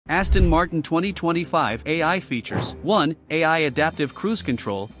Aston Martin 2025 AI features. 1. AI Adaptive Cruise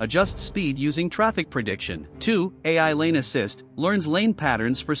Control, adjusts speed using traffic prediction. 2. AI Lane Assist, learns lane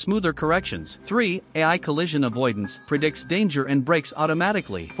patterns for smoother corrections. 3. AI Collision Avoidance, predicts danger and brakes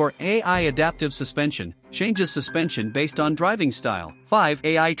automatically. 4. AI Adaptive Suspension, changes suspension based on driving style. 5.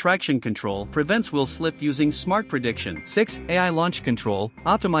 AI Traction Control, prevents wheel slip using smart prediction. 6. AI Launch Control,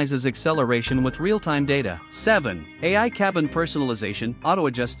 optimizes acceleration with real-time data. 7. AI Cabin Personalization,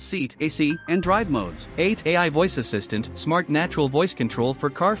 auto-adjusts seat, AC, and drive modes. 8. AI Voice Assistant, smart natural voice control for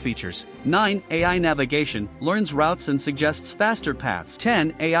car features. 9. AI Navigation, learns routes and suggests faster paths.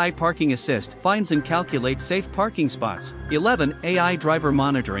 10. AI Parking Assist, finds and calculates safe parking spots. 11. AI Driver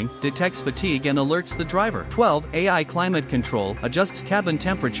Monitoring, detects fatigue and alerts the driver. 12. AI Climate Control, adjusts cabin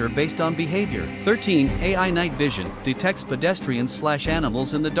temperature based on behavior. 13. AI Night Vision, detects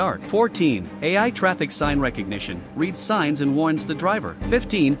pedestrians/animals in the dark. 14. AI Traffic Sign Recognition, reads signs and warns the driver.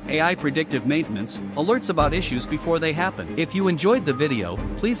 15. AI Predictive Maintenance, alerts about issues before they happen. If you enjoyed the video,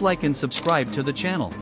 please like and subscribe to the channel.